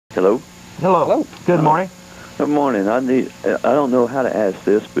Hello? Hello. Hello. Good morning. Good morning. I don't know how to ask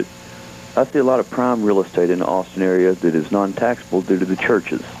this, but I see a lot of prime real estate in the Austin area that is non-taxable due to the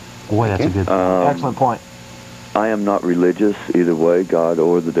churches. Boy, that's a good point. Excellent point. I am not religious either way, God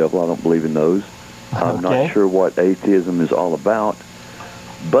or the devil. I don't believe in those. I'm not sure what atheism is all about,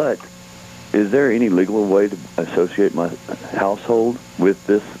 but is there any legal way to associate my household with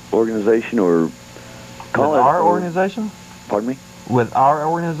this organization or call it our organization? Pardon me? With our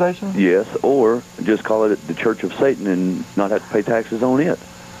organization? Yes, or just call it the Church of Satan and not have to pay taxes on it.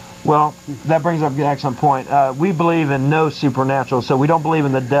 Well, that brings up an excellent point. We believe in no supernatural, so we don't believe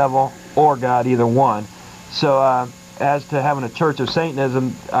in the devil or God, either one. So as to having a Church of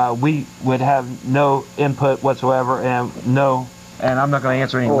Satanism, we would have no input whatsoever and I'm not going to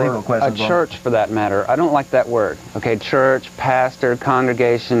answer any legal questions. A church, for that matter. I don't like that word. Okay, church, pastor,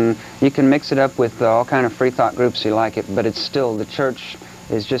 congregation. You can mix it up with all kind of free thought groups you like it, but it's still, the church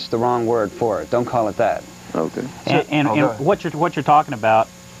is just the wrong word for it. Don't call it that. Okay. And what you're talking about,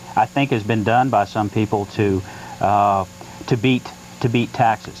 I think, has been done by some people to beat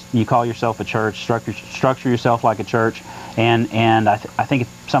taxes. You call yourself a church, structure yourself like a church, and I think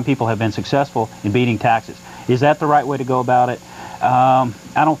some people have been successful in beating taxes. Is that the right way to go about it? I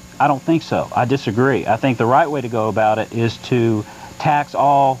don't think so. I disagree. I think the right way to go about it is to tax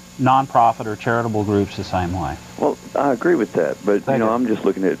all nonprofit or charitable groups the same way. Well, I agree with that, but I'm just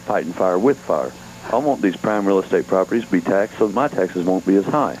looking at fighting fire with fire. I want these prime real estate properties to be taxed so my taxes won't be as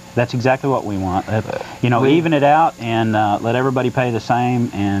high. That's exactly what we want. Even it out and let everybody pay the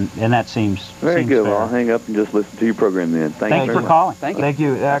same, and that seems very good. Fair. Well, I'll hang up and just listen to your program then. Thank you for calling. Thank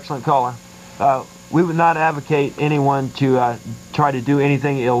you. Excellent caller. We would not advocate anyone to try to do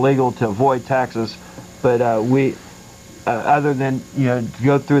anything illegal to avoid taxes, but other than to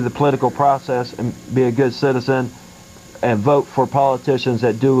go through the political process and be a good citizen and vote for politicians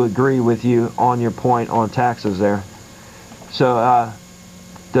that do agree with you on your point on taxes there. So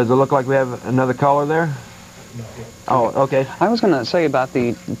does it look like we have another caller there? Oh, okay. I was going to say about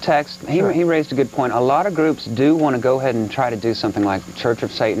the tax, he raised a good point. A lot of groups do want to go ahead and try to do something like Church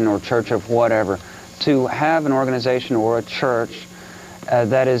of Satan or Church of whatever, to have an organization or a church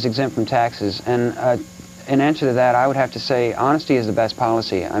that is exempt from taxes. And in answer to that, I would have to say honesty is the best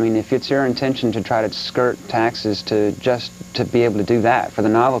policy. I mean, if it's your intention to try to skirt taxes to be able to do that for the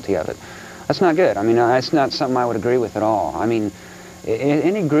novelty of it, that's not good. I mean, it's not something I would agree with at all. I mean,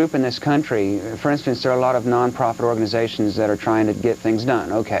 any group in this country, for instance, there are a lot of non-profit organizations that are trying to get things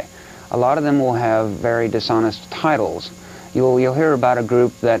done. Okay, a lot of them will have very dishonest titles. You'll hear about a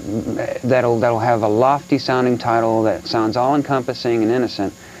group that'll have a lofty-sounding title that sounds all-encompassing and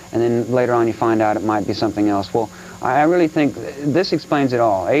innocent, and then later on you find out it might be something else. Well, I really think this explains it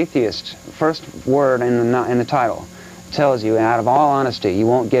all. Atheist, first word in the title, tells you, out of all honesty, you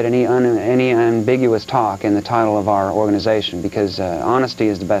won't get any ambiguous talk in the title of our organization, because honesty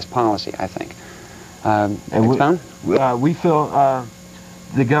is the best policy, I think. We feel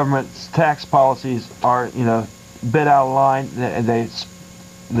the government's tax policies are, a bit out of line.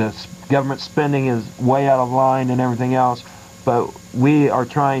 The government spending is way out of line and everything else, but we are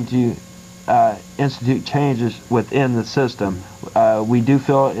trying to institute changes within the system. We do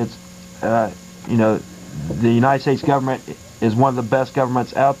feel it's, the United States government is one of the best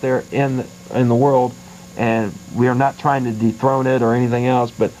governments out there in the world, and we are not trying to dethrone it or anything else,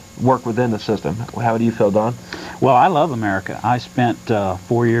 but work within the system. How do you feel, Don? Well, I love America. I spent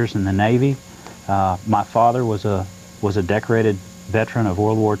 4 years in the Navy. My father was a decorated veteran of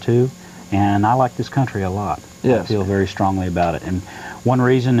World War II, and I like this country a lot. Yes. I feel very strongly about it. And one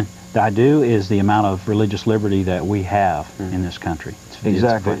reason that I do is the amount of religious liberty that we have in this country.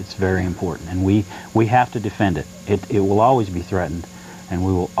 Exactly. It's very important, and we have to defend it. It will always be threatened, and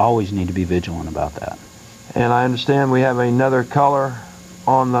we will always need to be vigilant about that. And I understand we have another caller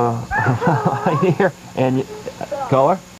on the line here. And caller?